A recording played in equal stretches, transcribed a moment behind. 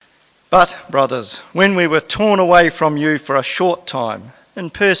But, brothers, when we were torn away from you for a short time, in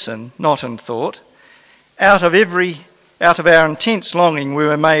person, not in thought, out of our intense longing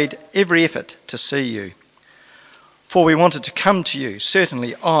we made every effort to see you. For we wanted to come to you,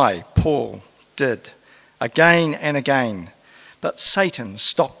 certainly I, Paul, did, again and again, but Satan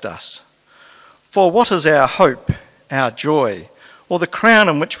stopped us. For what is our hope, our joy, or the crown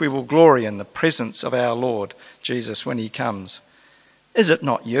in which we will glory in the presence of our Lord Jesus when he comes? Is it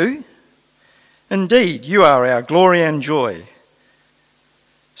not you? Indeed, you are our glory and joy.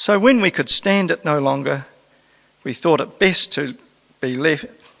 So when we could stand it no longer, we thought it best to be left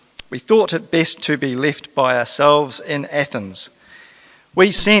by ourselves in Athens.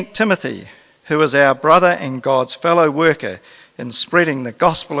 We sent Timothy, who is our brother and God's fellow worker in spreading the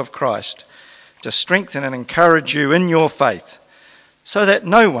gospel of Christ, to strengthen and encourage you in your faith, so that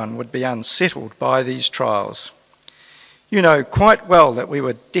no one would be unsettled by these trials. You know quite well that we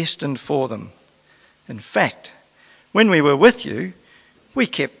were destined for them. In fact, when we were with you, we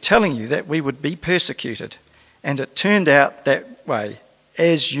kept telling you that we would be persecuted, and it turned out that way,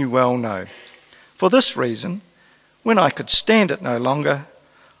 as you well know. For this reason, when I could stand it no longer,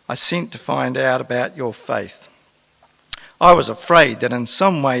 I sent to find out about your faith. I was afraid that in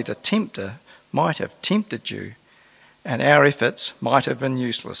some way the tempter might have tempted you, and our efforts might have been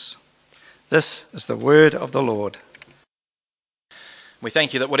useless. This is the word of the Lord. We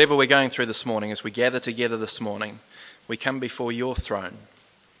thank you that whatever we're going through this morning, as we gather together this morning, we come before your throne,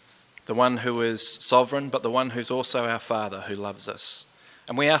 the one who is sovereign, but the one who's also our Father who loves us.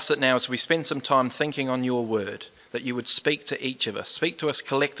 And we ask that now, as we spend some time thinking on your word, that you would speak to each of us, speak to us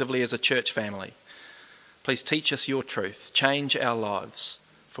collectively as a church family. Please teach us your truth, change our lives,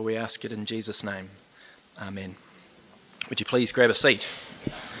 for we ask it in Jesus' name. Amen. Would you please grab a seat?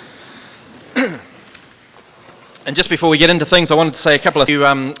 And just before we get into things, I wanted to say a couple of you.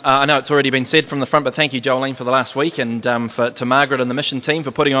 I know it's already been said from the front, but thank you, Jolene, for the last week, and to Margaret and the mission team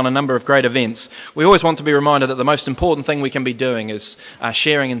for putting on a number of great events. We always want to be reminded that the most important thing we can be doing is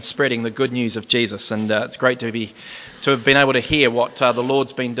sharing and spreading the good news of Jesus, and it's great to have been able to hear what the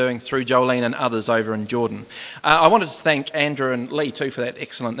Lord's been doing through Jolene and others over in Jordan. I wanted to thank Andrew and Lee too for that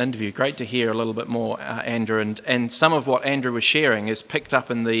excellent interview. Great to hear a little bit more, Andrew, and some of what Andrew was sharing is picked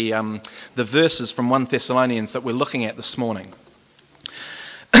up in the verses from 1 Thessalonians that we're looking at this morning.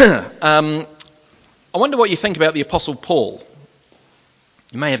 I wonder what you think about the Apostle Paul.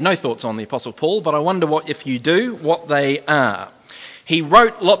 You may have no thoughts on the Apostle Paul, but I wonder if you do, what they are. He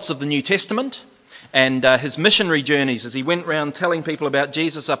wrote lots of the New Testament, and his missionary journeys as he went around telling people about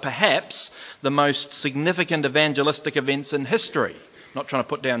Jesus are perhaps the most significant evangelistic events in history. Not trying to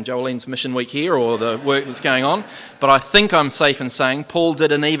put down Jolene's mission week here or the work that's going on, but I think I'm safe in saying Paul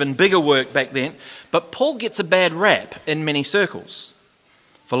did an even bigger work back then. But Paul gets a bad rap in many circles.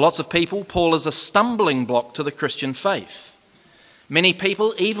 For lots of people, Paul is a stumbling block to the Christian faith. Many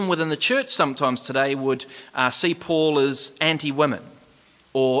people, even within the church sometimes today, would see Paul as anti-women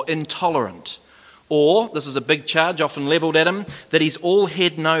or intolerant, or, this is a big charge often levelled at him, that he's all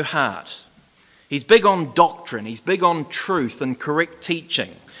head, no heart. He's big on doctrine, he's big on truth and correct teaching,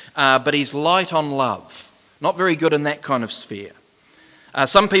 but he's light on love. Not very good in that kind of sphere.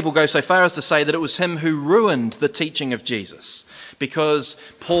 Some people go so far as to say that it was him who ruined the teaching of Jesus, because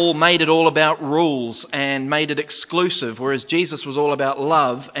Paul made it all about rules and made it exclusive, whereas Jesus was all about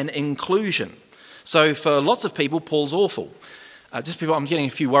love and inclusion. So for lots of people, Paul's awful. Just before, I'm getting a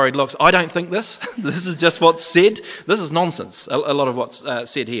few worried looks. I don't think this. This is just what's said. This is nonsense, a lot of what's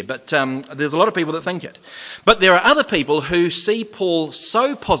said here. But there's a lot of people that think it. But there are other people who see Paul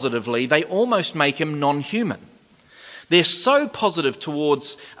so positively, they almost make him non-human. They're so positive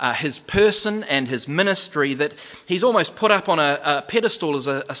towards his person and his ministry that he's almost put up on a pedestal as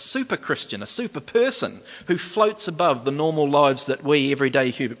a super Christian, a super person who floats above the normal lives that we everyday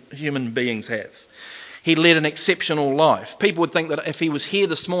human beings have. He led an exceptional life. People would think that if he was here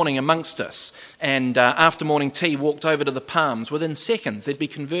this morning amongst us and after morning tea walked over to the Palms, within seconds there'd be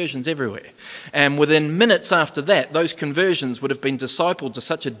conversions everywhere. And within minutes after that, those conversions would have been discipled to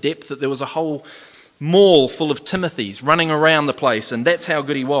such a depth that there was a whole mall full of Timothys running around the place, and that's how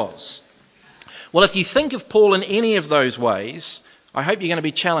good he was. Well, if you think of Paul in any of those ways, I hope you're going to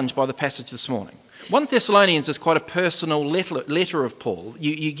be challenged by the passage this morning. 1 Thessalonians is quite a personal letter of Paul.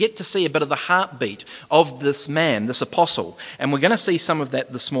 You get to see a bit of the heartbeat of this man, this apostle, and we're going to see some of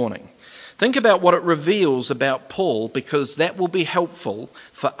that this morning. Think about what it reveals about Paul, because that will be helpful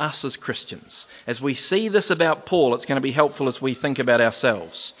for us as Christians. As we see this about Paul, it's going to be helpful as we think about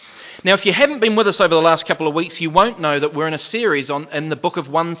ourselves. Now, if you haven't been with us over the last couple of weeks, you won't know that we're in a series in the book of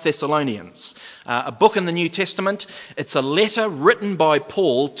 1 Thessalonians, a book in the New Testament. It's a letter written by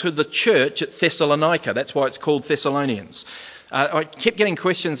Paul to the church at Thessalonica. That's why it's called Thessalonians. I kept getting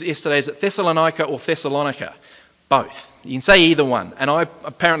questions yesterday, is it Thessalonica or Thessalonica? Both. You can say either one. And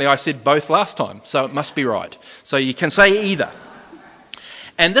I said both last time, so it must be right. So you can say either.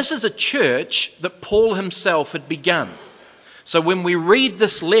 And this is a church that Paul himself had begun. So when we read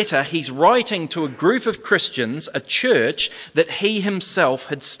this letter, he's writing to a group of Christians, a church that he himself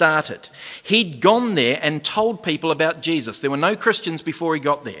had started. He'd gone there and told people about Jesus. There were no Christians before he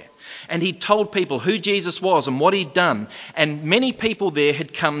got there. And he told people who Jesus was and what he'd done. And many people there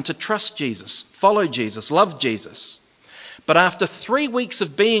had come to trust Jesus, follow Jesus, love Jesus. But after 3 weeks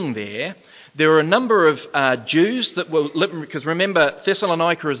of being there were a number of Jews that were living, because remember,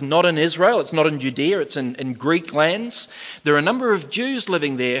 Thessalonica is not in Israel, it's not in Judea, it's in Greek lands. There are a number of Jews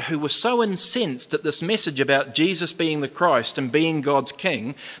living there who were so incensed at this message about Jesus being the Christ and being God's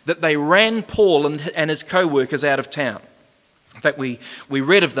king that they ran Paul and his co-workers out of town. In fact, we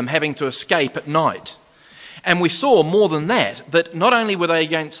read of them having to escape at night. And we saw more than that not only were they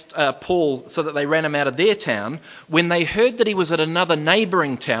against Paul so that they ran him out of their town, when they heard that he was at another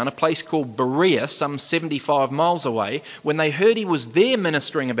neighbouring town, a place called Berea, some 75 miles away, when they heard he was there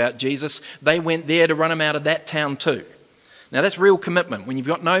ministering about Jesus, they went there to run him out of that town too. Now that's real commitment. When you've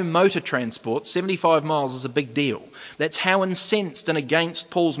got no motor transport, 75 miles is a big deal. That's how incensed and against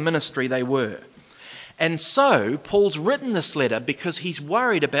Paul's ministry they were. And so Paul's written this letter because he's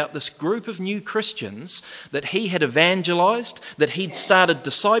worried about this group of new Christians that he had evangelized, that he'd started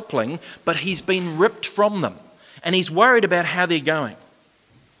discipling, but he's been ripped from them. And he's worried about how they're going.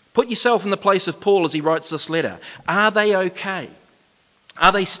 Put yourself in the place of Paul as he writes this letter. Are they okay?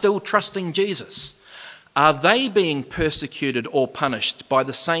 Are they still trusting Jesus? Are they being persecuted or punished by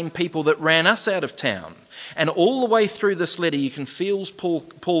the same people that ran us out of town? And all the way through this letter, you can feel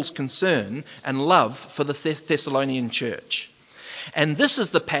Paul's concern and love for the Thessalonian church. And this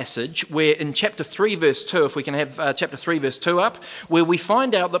is the passage where in chapter 3 verse 2, if we can have chapter 3 verse 2 up, where we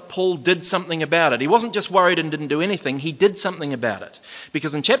find out that Paul did something about it. He wasn't just worried and didn't do anything, he did something about it.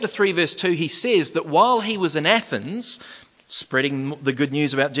 Because in chapter 3 verse 2 he says that while he was in Athens, spreading the good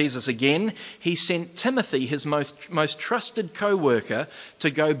news about Jesus again, he sent Timothy, his most trusted co-worker, to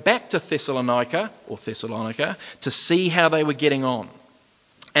go back to Thessalonica, to see how they were getting on.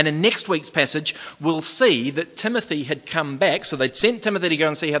 And in next week's passage, we'll see that Timothy had come back. So they'd sent Timothy to go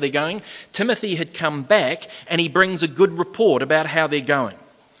and see how they're going. Timothy had come back and he brings a good report about how they're going.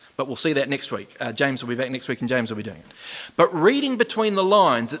 But we'll see that next week. James will be back next week and James will be doing it. But reading between the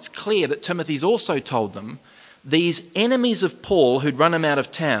lines, it's clear that Timothy's also told them these enemies of Paul who'd run him out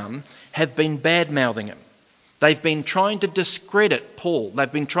of town have been bad-mouthing him. They've been trying to discredit Paul.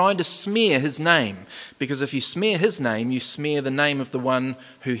 They've been trying to smear his name. Because if you smear his name, you smear the name of the one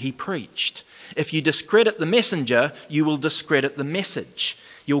who he preached. If you discredit the messenger, you will discredit the message.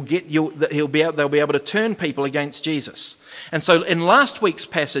 They'll be able to turn people against Jesus. And so in last week's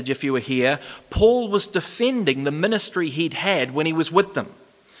passage, if you were here, Paul was defending the ministry he'd had when he was with them.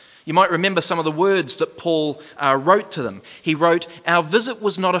 You might remember some of the words that Paul wrote to them. He wrote, "Our visit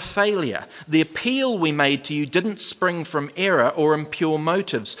was not a failure. The appeal we made to you didn't spring from error or impure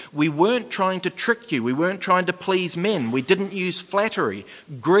motives. We weren't trying to trick you. We weren't trying to please men. We didn't use flattery.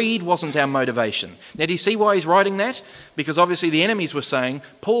 Greed wasn't our motivation." Now, do you see why he's writing that? Because obviously the enemies were saying,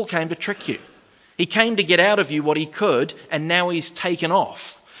 Paul came to trick you. He came to get out of you what he could, and now he's taken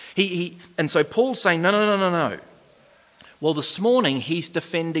off. And so Paul's saying, no. Well, this morning he's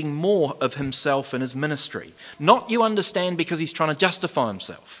defending more of himself and his ministry. Not, you understand, because he's trying to justify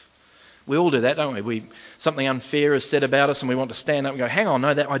himself. We all do that, don't we? Something unfair is said about us and we want to stand up and go, hang on,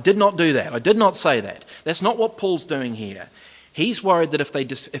 no, I did not do that. I did not say that. That's not what Paul's doing here. He's worried that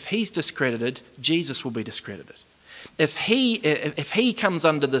if he's discredited, Jesus will be discredited. If he comes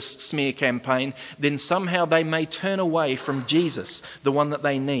under this smear campaign, then somehow they may turn away from Jesus, the one that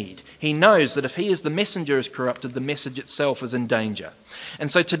they need. He knows that if he is the messenger is corrupted, the message itself is in danger. And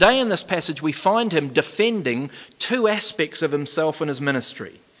so today in this passage we find him defending two aspects of himself and his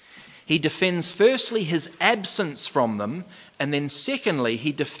ministry. He defends firstly his absence from them, and then secondly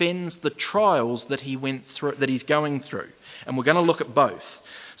he defends the trials that he went through, that he's going through. And we're going to look at both.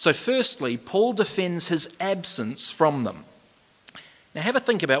 So firstly, Paul defends his absence from them. Now have a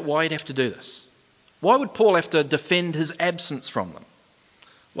think about why he'd have to do this. Why would Paul have to defend his absence from them?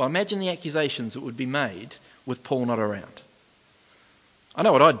 Well, imagine the accusations that would be made with Paul not around. I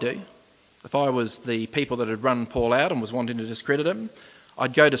know what I'd do. If I was the people that had run Paul out and was wanting to discredit him,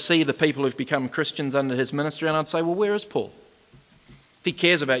 I'd go to see the people who've become Christians under his ministry and I'd say, well, where is Paul? If he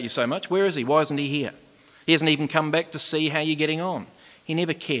cares about you so much, where is he? Why isn't he here? He hasn't even come back to see how you're getting on. He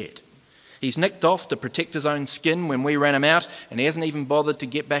never cared. He's nicked off to protect his own skin when we ran him out, and he hasn't even bothered to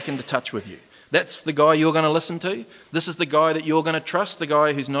get back into touch with you. That's the guy you're going to listen to? This is the guy that you're going to trust, the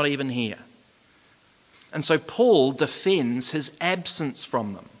guy who's not even here. And so Paul defends his absence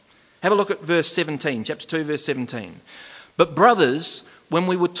from them. Have a look at verse 17, chapter 2, verse 17. But brothers, when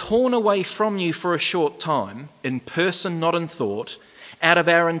we were torn away from you for a short time, in person, not in thought, out of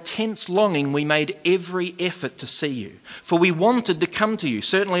our intense longing we made every effort to see you. For we wanted to come to you.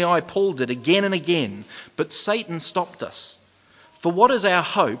 Certainly I, Paul, did again and again, but Satan stopped us. For what is our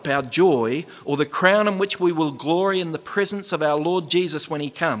hope, our joy, or the crown in which we will glory in the presence of our Lord Jesus when he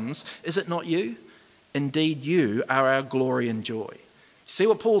comes? Is it not you? Indeed, you are our glory and joy. See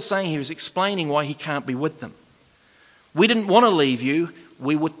what Paul's saying here is explaining why he can't be with them. We didn't want to leave you.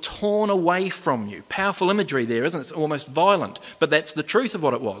 We were torn away from you. Powerful imagery there, isn't it? It's almost violent, but that's the truth of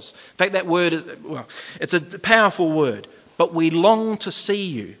what it was. In fact, that word, well, it's a powerful word. But we long to see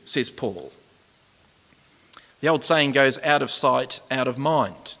you, says Paul. The old saying goes, out of sight, out of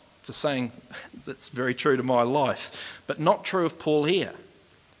mind. It's a saying that's very true to my life, but not true of Paul here.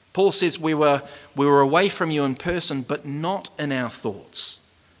 Paul says we were away from you in person, but not in our thoughts.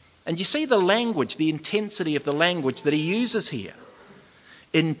 And you see the language, the intensity of the language that he uses here.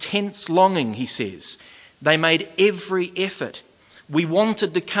 Intense longing, he says. They made every effort. We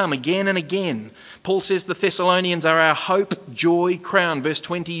wanted to come again and again. Paul says the Thessalonians are our hope, joy, crown. Verse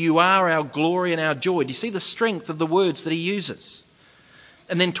 20, you are our glory and our joy. Do you see the strength of the words that he uses?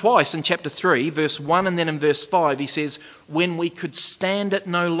 And then twice in chapter 3, verse 1 and then in verse 5, he says, when we could stand it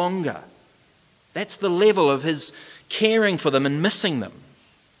no longer. That's the level of his caring for them and missing them.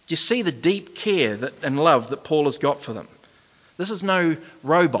 Do you see the deep care and love that Paul has got for them? This is no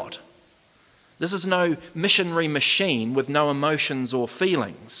robot. This is no missionary machine with no emotions or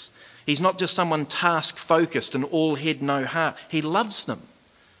feelings. He's not just someone task-focused and all head, no heart. He loves them.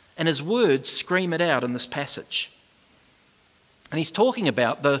 And his words scream it out in this passage. And he's talking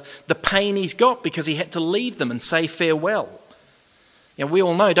about the pain he's got because he had to leave them and say farewell. You know, we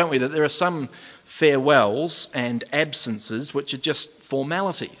all know, don't we, that there are some farewells and absences which are just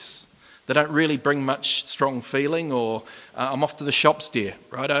formalities. They don't really bring much strong feeling or I'm off to the shops, dear,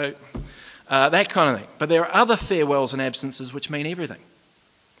 righto, that kind of thing. But there are other farewells and absences which mean everything,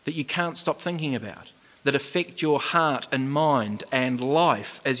 that you can't stop thinking about, that affect your heart and mind and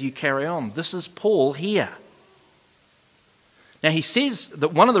life as you carry on. This is Paul here. Now he says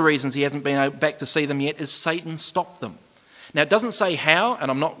that one of the reasons he hasn't been back to see them yet is Satan stopped them. Now it doesn't say how,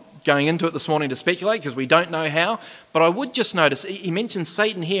 and I'm not going into it this morning to speculate because we don't know how, but I would just notice he mentions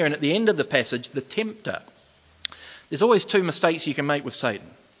Satan here, and at the end of the passage, the tempter. There's always two mistakes you can make with Satan.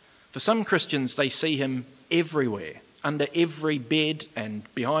 For some Christians, they see him everywhere, under every bed and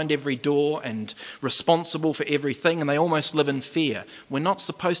behind every door and responsible for everything, and they almost live in fear. We're not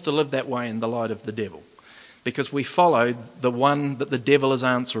supposed to live that way in the light of the devil, because we follow the one that the devil is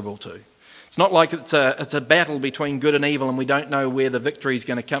answerable to. It's not like it's a battle between good and evil and we don't know where the victory is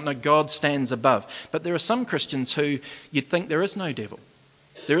going to come. No, God stands above. But there are some Christians who you'd think there is no devil.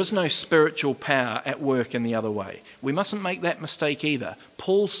 There is no spiritual power at work in the other way. We mustn't make that mistake either.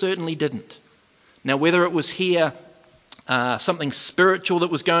 Paul certainly didn't. Now, whether it was here something spiritual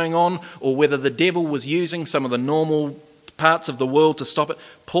that was going on or whether the devil was using some of the normal parts of the world to stop it,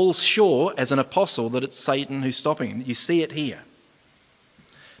 Paul's sure as an apostle that it's Satan who's stopping him. You see it here.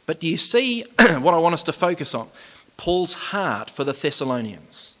 But do you see what I want us to focus on? Paul's heart for the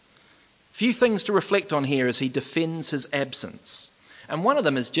Thessalonians. A few things to reflect on here as he defends his absence. And one of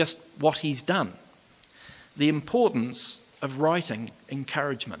them is just what he's done. The importance of writing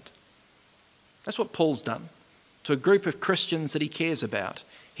encouragement. That's what Paul's done. To a group of Christians that he cares about,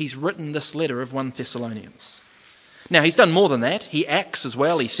 he's written this letter of 1 Thessalonians. Now, he's done more than that. He acts as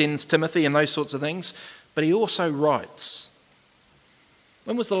well. He sends Timothy and those sorts of things. But he also writes.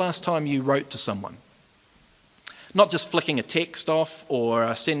 When was the last time you wrote to someone? Not just flicking a text off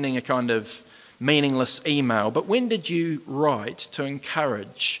or sending a kind of meaningless email, but when did you write to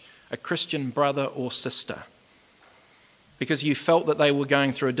encourage a Christian brother or sister? Because you felt that they were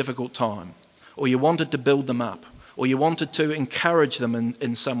going through a difficult time, or you wanted to build them up, or you wanted to encourage them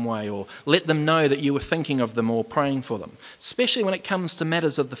in some way, or let them know that you were thinking of them or praying for them, especially when it comes to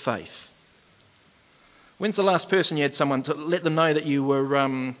matters of the faith. When's the last person you had someone to let them know that you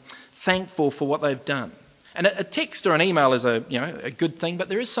were thankful for what they've done? And a text or an email is a good thing, but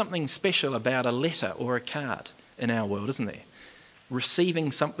there is something special about a letter or a card in our world, isn't there?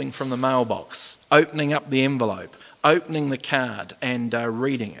 receiving something from the mailbox, opening up the envelope, opening the card and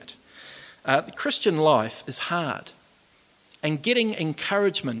reading it. The Christian life is hard, and getting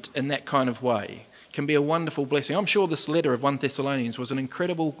encouragement in that kind of way can be a wonderful blessing. I'm sure this letter of 1 Thessalonians was an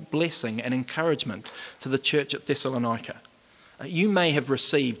incredible blessing and encouragement to the church at Thessalonica. You may have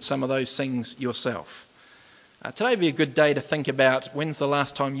received some of those things yourself. Today would be a good day to think about when's the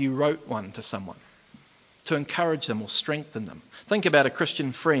last time you wrote one to someone, to encourage them or strengthen them. Think about a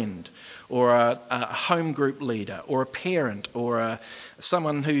Christian friend or a home group leader or a parent or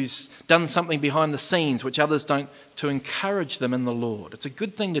someone who's done something behind the scenes which others don't, to encourage them in the Lord. It's a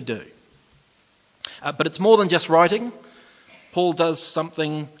good thing to do. But it's more than just writing. Paul does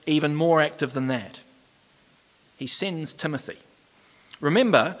something even more active than that. He sends Timothy.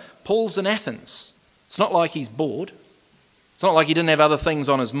 Remember, Paul's in Athens. It's not like he's bored. It's not like he didn't have other things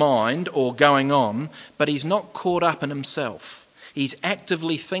on his mind or going on, but he's not caught up in himself. He's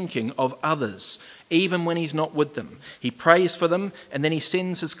actively thinking of others, even when he's not with them. He prays for them, and then he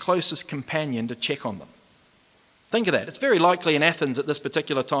sends his closest companion to check on them. Think of that. It's very likely in Athens at this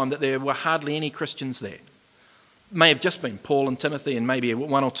particular time that there were hardly any Christians there. It may have just been Paul and Timothy and maybe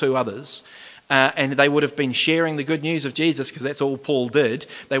one or two others. And they would have been sharing the good news of Jesus because that's all Paul did.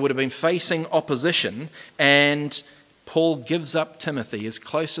 They would have been facing opposition, and Paul gives up Timothy, his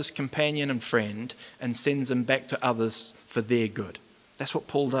closest companion and friend, and sends him back to others for their good. That's what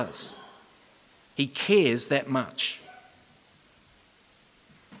Paul does. He cares that much.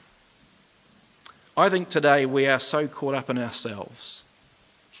 I think today we are so caught up in ourselves.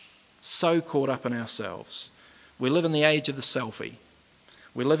 So caught up in ourselves. We live in the age of the selfie.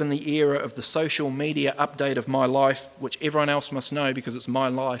 We live in the era of the social media update of my life, which everyone else must know because it's my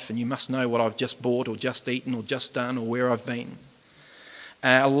life and you must know what I've just bought or just eaten or just done or where I've been.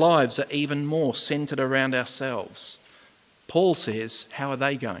 Our lives are even more centred around ourselves. Paul says, how are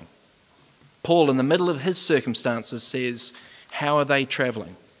they going? Paul, in the middle of his circumstances, says, how are they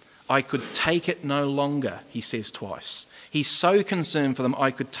travelling? I could take it no longer, he says twice. He's so concerned for them,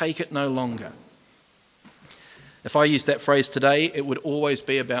 I could take it no longer. If I used that phrase today, it would always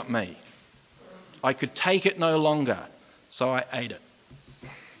be about me. I could take it no longer, so I ate it.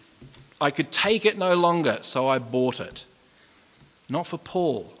 I could take it no longer, so I bought it. Not for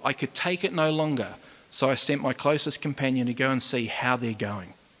Paul. I could take it no longer, so I sent my closest companion to go and see how they're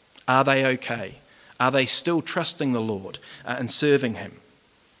going. Are they okay? Are they still trusting the Lord and serving him?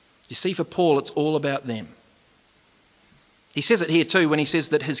 You see, for Paul, it's all about them. He says it here too when he says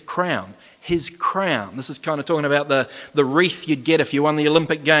that his crown, this is kind of talking about the wreath you'd get if you won the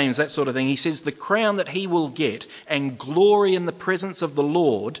Olympic Games, that sort of thing. He says the crown that he will get and glory in the presence of the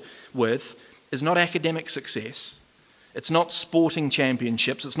Lord with is not academic success. It's not sporting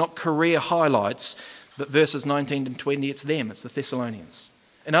championships. It's not career highlights. But verses 19 and 20, it's them. It's the Thessalonians.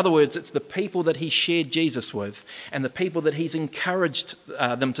 In other words, it's the people that he shared Jesus with and the people that he's encouraged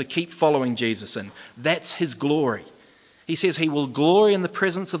them to keep following Jesus in. That's his glory. He says he will glory in the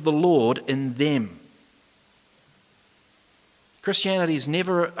presence of the Lord in them. Christianity is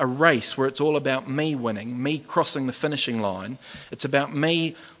never a race where it's all about me winning, me crossing the finishing line. It's about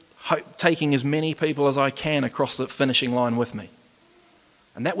me taking as many people as I can across the finishing line with me.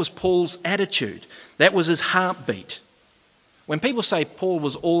 And that was Paul's attitude. That was his heartbeat. When people say Paul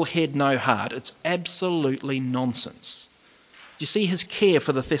was all head, no heart, it's absolutely nonsense. Do you see his care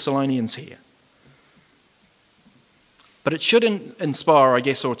for the Thessalonians here? But it should inspire, I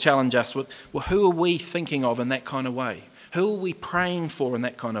guess, or challenge us with, well, who are we thinking of in that kind of way? Who are we praying for in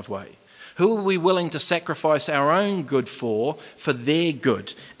that kind of way? Who are we willing to sacrifice our own good for their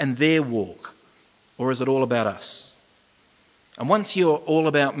good and their walk? Or is it all about us? And once you're all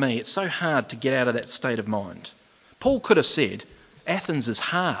about me, it's so hard to get out of that state of mind. Paul could have said, Athens is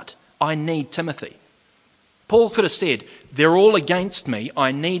hard. I need Timothy. Paul could have said, they're all against me,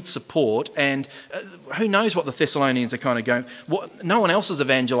 I need support, and who knows what the Thessalonians are kind of going. No one else is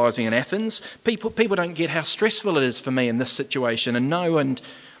evangelising in Athens. People don't get how stressful it is for me in this situation, and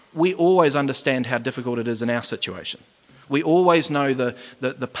we always understand how difficult it is in our situation. We always know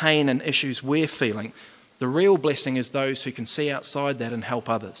the pain and issues we're feeling. The real blessing is those who can see outside that and help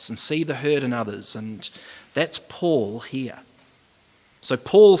others, and see the hurt in others, and that's Paul here. So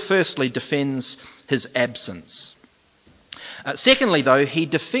Paul firstly defends his absence. Secondly, though, he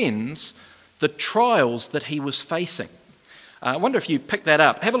defends the trials that he was facing. I wonder if you pick that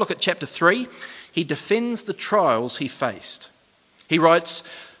up. Have a look at chapter 3. He defends the trials he faced. He writes,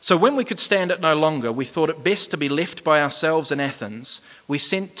 "So when we could stand it no longer, we thought it best to be left by ourselves in Athens. We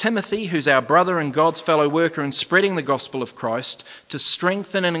sent Timothy, who's our brother and God's fellow worker in spreading the gospel of Christ, to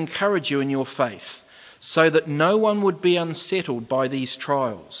strengthen and encourage you in your faith, so that no one would be unsettled by these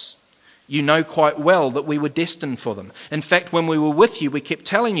trials. You know quite well that we were destined for them. In fact, when we were with you, we kept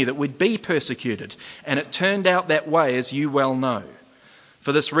telling you that we'd be persecuted, and it turned out that way, as you well know.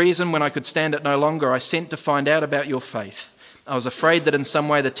 For this reason, when I could stand it no longer, I sent to find out about your faith. I was afraid that in some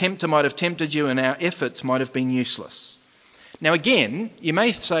way the tempter might have tempted you and our efforts might have been useless. Now again, you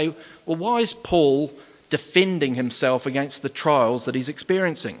may say, well, why is Paul defending himself against the trials that he's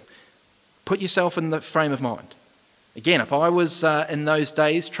experiencing? Put yourself in the frame of mind. Again, if I was in those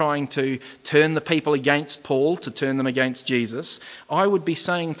days trying to turn the people against Paul, to turn them against Jesus, I would be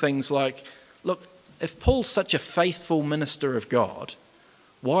saying things like, look, if Paul's such a faithful minister of God,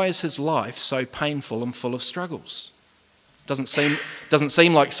 why is his life so painful and full of struggles? Doesn't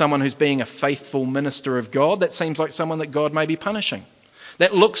seem like someone who's being a faithful minister of God. That seems like someone that God may be punishing.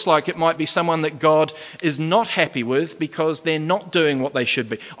 That looks like it might be someone that God is not happy with because they're not doing what they should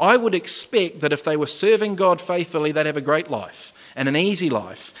be. I would expect that if they were serving God faithfully, they'd have a great life and an easy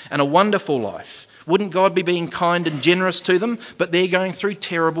life and a wonderful life. Wouldn't God be being kind and generous to them? But they're going through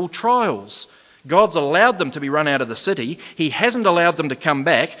terrible trials. God's allowed them to be run out of the city. He hasn't allowed them to come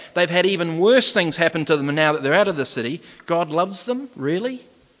back. They've had even worse things happen to them now that they're out of the city. God loves them? Really?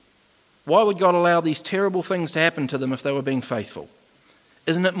 Why would God allow these terrible things to happen to them if they were being faithful?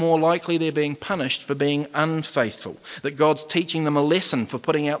 Isn't it more likely they're being punished for being unfaithful? That God's teaching them a lesson for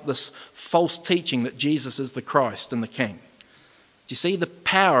putting out this false teaching that Jesus is the Christ and the King? Do you see the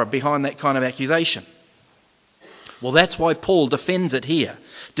power behind that kind of accusation? Well, that's why Paul defends it here.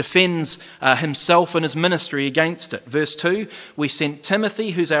 Defends himself and his ministry against it. Verse 2, we sent Timothy,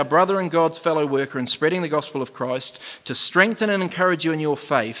 who's our brother and God's fellow worker in spreading the gospel of Christ, to strengthen and encourage you in your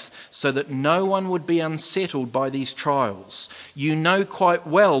faith, so that no one would be unsettled by these trials. You know quite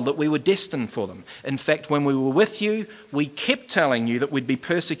well that we were destined for them. In fact, when we were with you, we kept telling you that we'd be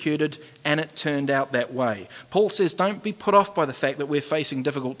persecuted, and it turned out that way. Paul says, don't be put off by the fact that we're facing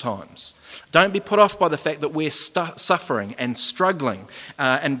difficult times. Don't be put off by the fact that we're suffering and struggling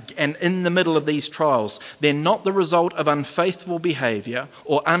and in the middle of these trials. They're not the result of unfaithful behaviour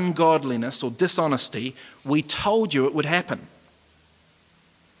or ungodliness or dishonesty. We told you it would happen.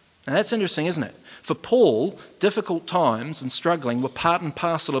 Now that's interesting, isn't it? For Paul, difficult times and struggling were part and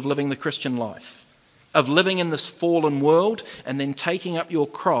parcel of living the Christian life, of living in this fallen world and then taking up your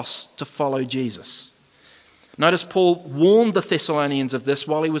cross to follow Jesus. Notice Paul warned the Thessalonians of this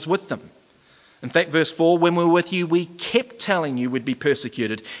while he was with them. In fact, verse 4, when we were with you, we kept telling you we'd be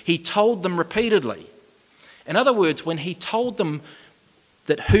persecuted. He told them repeatedly. In other words, when he told them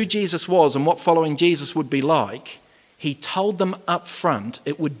that who Jesus was and what following Jesus would be like, he told them up front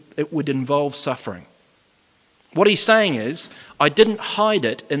it would involve suffering. What he's saying is, I didn't hide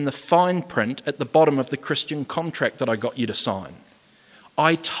it in the fine print at the bottom of the Christian contract that I got you to sign.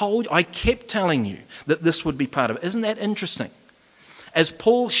 I kept telling you that this would be part of it. Isn't that interesting? As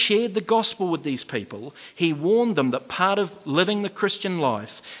Paul shared the gospel with these people, he warned them that part of living the Christian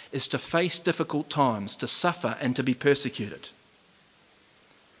life is to face difficult times, to suffer and to be persecuted.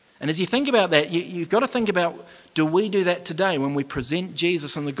 And as you think about that, you've got to think about, do we do that today when we present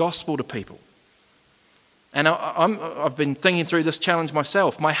Jesus and the gospel to people? And I've been thinking through this challenge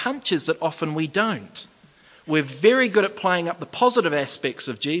myself. My hunch is that often we don't. We're very good at playing up the positive aspects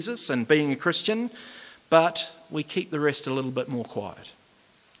of Jesus and being a Christian, but we keep the rest a little bit more quiet.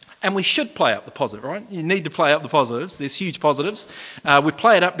 And we should play up the positive, right? You need to play up the positives. There's huge positives. We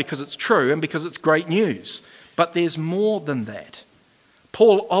play it up because it's true and because it's great news. But there's more than that.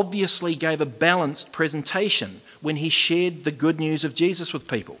 Paul obviously gave a balanced presentation when he shared the good news of Jesus with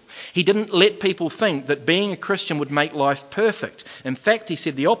people. He didn't let people think that being a Christian would make life perfect. In fact, he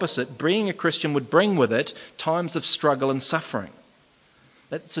said the opposite. Being a Christian would bring with it times of struggle and suffering.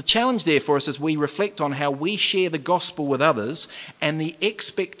 That's a challenge there for us as we reflect on how we share the gospel with others and the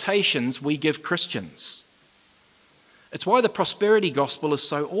expectations we give Christians. It's why the prosperity gospel is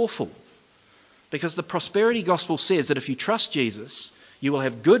so awful. Because the prosperity gospel says that if you trust Jesus, you will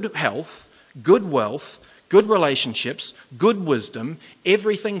have good health, good wealth, good relationships, good wisdom.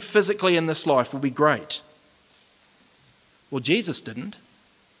 Everything physically in this life will be great. Well, Jesus didn't.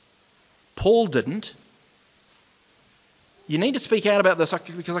 Paul didn't. You need to speak out about this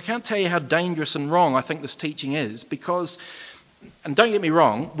because I can't tell you how dangerous and wrong I think this teaching is. Because, and don't get me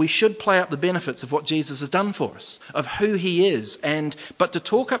wrong, we should play up the benefits of what Jesus has done for us, of who he is. But to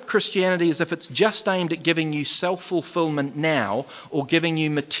talk up Christianity as if it's just aimed at giving you self-fulfillment now or giving you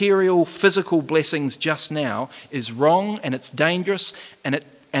material, physical blessings just now is wrong, and it's dangerous, and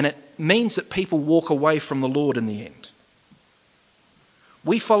it means that people walk away from the Lord in the end.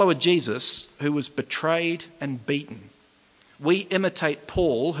 We follow a Jesus who was betrayed and beaten. We imitate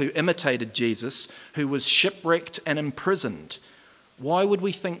Paul, who imitated Jesus, who was shipwrecked and imprisoned. Why would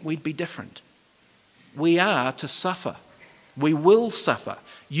we think we'd be different? We are to suffer. We will suffer.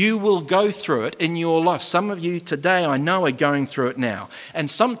 You will go through it in your life. Some of you today, I know, are going through it now. And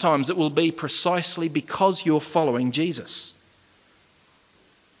sometimes it will be precisely because you're following Jesus.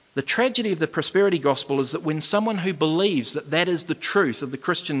 The tragedy of the prosperity gospel is that when someone who believes that that is the truth of the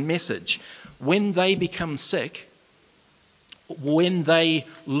Christian message, when they become sick, when they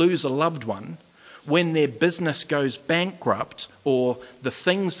lose a loved one, when their business goes bankrupt, or the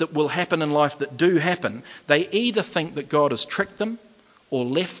things that will happen in life that do happen, they either think that God has tricked them, or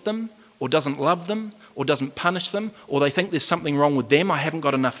left them, or doesn't love them, or doesn't punish them, or they think there's something wrong with them. I haven't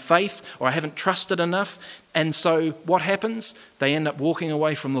got enough faith, or I haven't trusted enough. And so what happens? They end up walking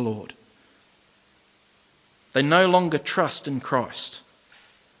away from the Lord. They no longer trust in Christ.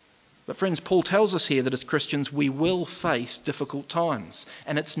 But friends, Paul tells us here that as Christians we will face difficult times.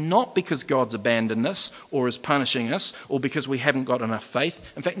 And it's not because God's abandoned us or is punishing us or because we haven't got enough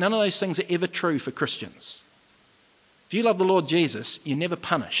faith. In fact, none of those things are ever true for Christians. If you love the Lord Jesus, you're never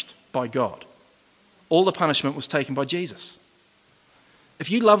punished by God. All the punishment was taken by Jesus. If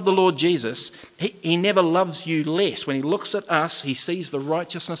you love the Lord Jesus, he never loves you less. When he looks at us, he sees the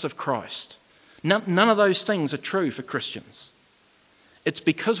righteousness of Christ. None of those things are true for Christians. It's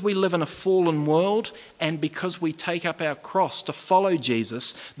because we live in a fallen world and because we take up our cross to follow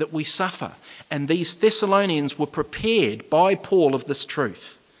Jesus that we suffer. And these Thessalonians were prepared by Paul of this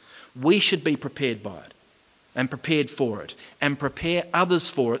truth. We should be prepared by it and prepared for it and prepare others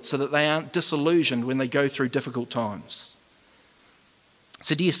for it so that they aren't disillusioned when they go through difficult times.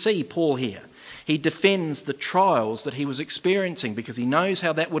 So do you see Paul here? He defends the trials that he was experiencing because he knows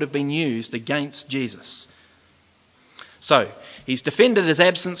how that would have been used against Jesus. So, he's defended his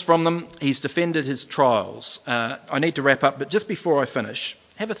absence from them, he's defended his trials. I need to wrap up, but just before I finish,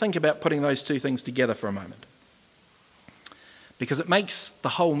 have a think about putting those two things together for a moment. Because it makes the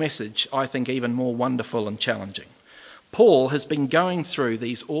whole message, I think, even more wonderful and challenging. Paul has been going through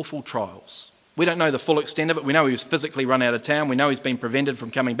these awful trials. We don't know the full extent of it. We know he was physically run out of town. We know he's been prevented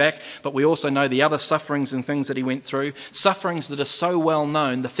from coming back. But we also know the other sufferings and things that he went through. Sufferings that are so well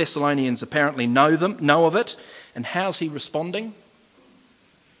known, the Thessalonians apparently know of it. And how's he responding?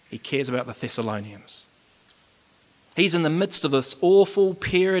 He cares about the Thessalonians. He's in the midst of this awful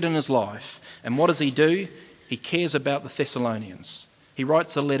period in his life. And what does he do? He cares about the Thessalonians. He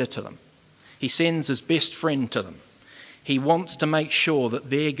writes a letter to them. He sends his best friend to them. He wants to make sure that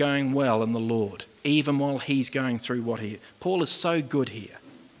they're going well in the Lord, even while he's going through what he... Paul is so good here.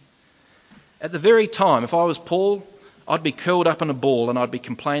 At the very time, if I was Paul, I'd be curled up in a ball and I'd be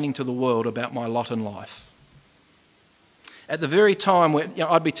complaining to the world about my lot in life. At the very time where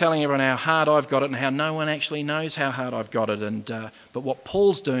I'd be telling everyone how hard I've got it and how no one actually knows how hard I've got it. But what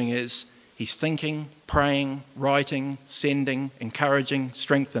Paul's doing is he's thinking, praying, writing, sending, encouraging,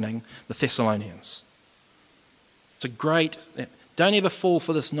 strengthening the Thessalonians. It's a great... Don't ever fall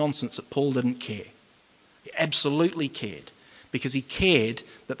for this nonsense that Paul didn't care. He absolutely cared because he cared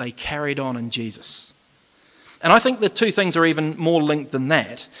that they carried on in Jesus. And I think the two things are even more linked than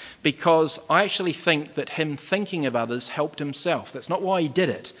that because I actually think that him thinking of others helped himself. That's not why he did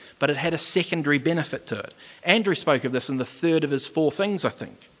it, but it had a secondary benefit to it. Andrew spoke of this in the third of his 4 things, I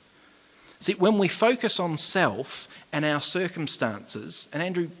think. See, when we focus on self and our circumstances, and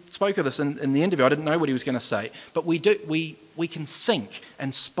Andrew spoke of this in the interview, I didn't know what he was going to say, but we can sink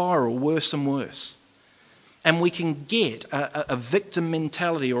and spiral worse and worse. And we can get a victim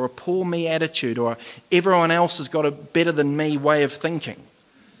mentality or a poor me attitude or everyone else has got a better than me way of thinking.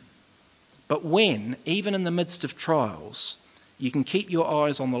 But when, even in the midst of trials, you can keep your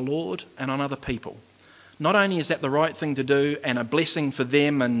eyes on the Lord and on other people, not only is that the right thing to do and a blessing for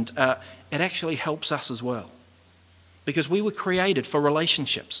them, and it actually helps us as well. Because we were created for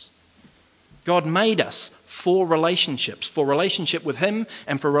relationships. God made us for relationship with him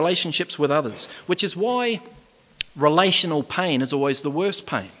and for relationships with others, which is why relational pain is always the worst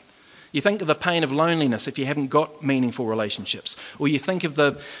pain. You think of the pain of loneliness if you haven't got meaningful relationships, or you think of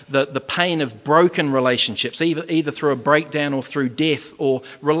the pain of broken relationships, either through a breakdown or through death, or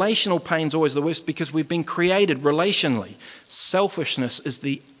relational pain is always the worst because we've been created relationally. Selfishness is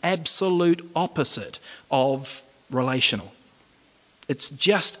the absolute opposite of relational. It's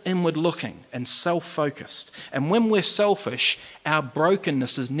just inward looking and self-focused. And when we're selfish, our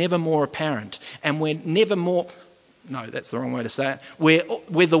brokenness is never more apparent, and we're never more... No, that's the wrong way to say it.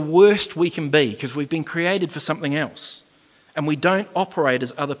 We're the worst we can be because we've been created for something else. And we don't operate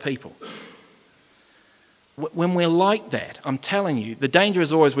as other people. When we're like that, I'm telling you, the danger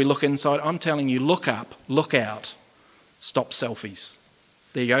is always we look inside. I'm telling you, look up, look out. stop selfies.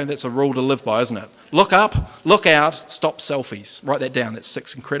 There you go, that's a rule to live by, isn't it? Look up, look out, stop selfies. Write that down, that's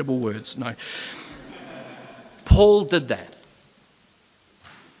 6 incredible words. No. Paul did that.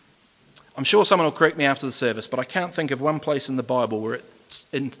 I'm sure someone will correct me after the service, but I can't think of one place in the Bible where it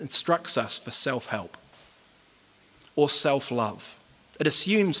instructs us for self-help or self-love. It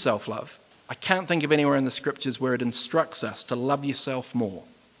assumes self-love. I can't think of anywhere in the scriptures where it instructs us to love yourself more,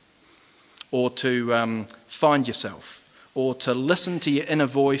 or to find yourself, or to listen to your inner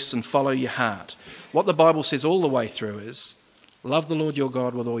voice and follow your heart. What the Bible says all the way through is, love the Lord your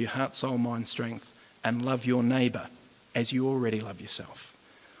God with all your heart, soul, mind, strength, and love your neighbour as you already love yourself.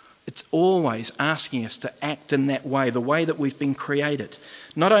 It's always asking us to act in that way, the way that we've been created.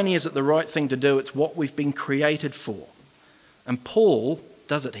 Not only is it the right thing to do, it's what we've been created for. And Paul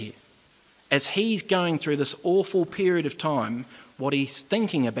does it here. As he's going through this awful period of time, what he's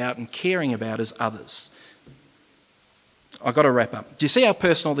thinking about and caring about is others. I've got to wrap up. Do you see how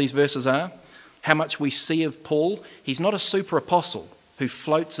personal these verses are? How much we see of Paul? He's not a super apostle who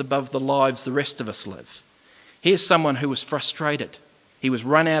floats above the lives the rest of us live. Here's someone who was frustrated. He was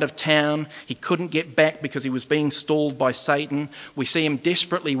run out of town. He couldn't get back because he was being stalled by Satan. We see him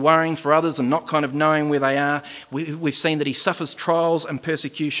desperately worrying for others and not kind of knowing where they are. We've seen that he suffers trials and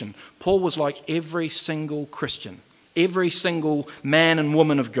persecution. Paul was like every single Christian, every single man and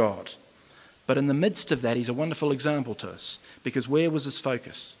woman of God. But in the midst of that, he's a wonderful example to us, because where was his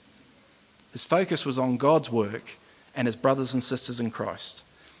focus? His focus was on God's work and his brothers and sisters in Christ.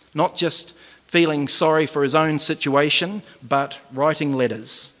 Not just feeling sorry for his own situation, but writing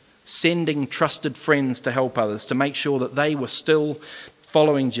letters, sending trusted friends to help others, to make sure that they were still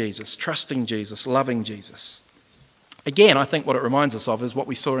following Jesus, trusting Jesus, loving Jesus. Again, I think what it reminds us of is what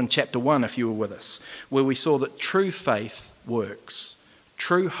we saw in chapter 1, if you were with us, where we saw that true faith works,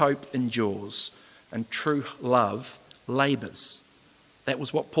 true hope endures, and true love labours. That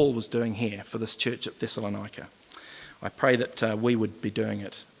was what Paul was doing here for this church at Thessalonica. I pray that we would be doing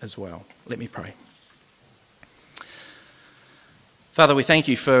it as well. Let me pray. Father, we thank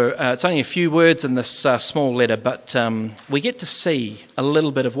you for, it's only a few words in this small letter, but we get to see a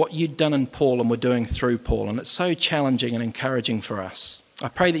little bit of what you'd done in Paul and were doing through Paul, and it's so challenging and encouraging for us. I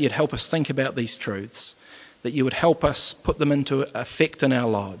pray that you'd help us think about these truths, that you would help us put them into effect in our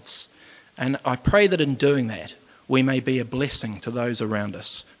lives. And I pray that in doing that, we may be a blessing to those around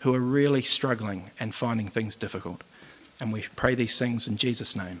us who are really struggling and finding things difficult. And we pray these things in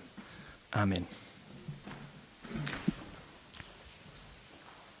Jesus' name. Amen.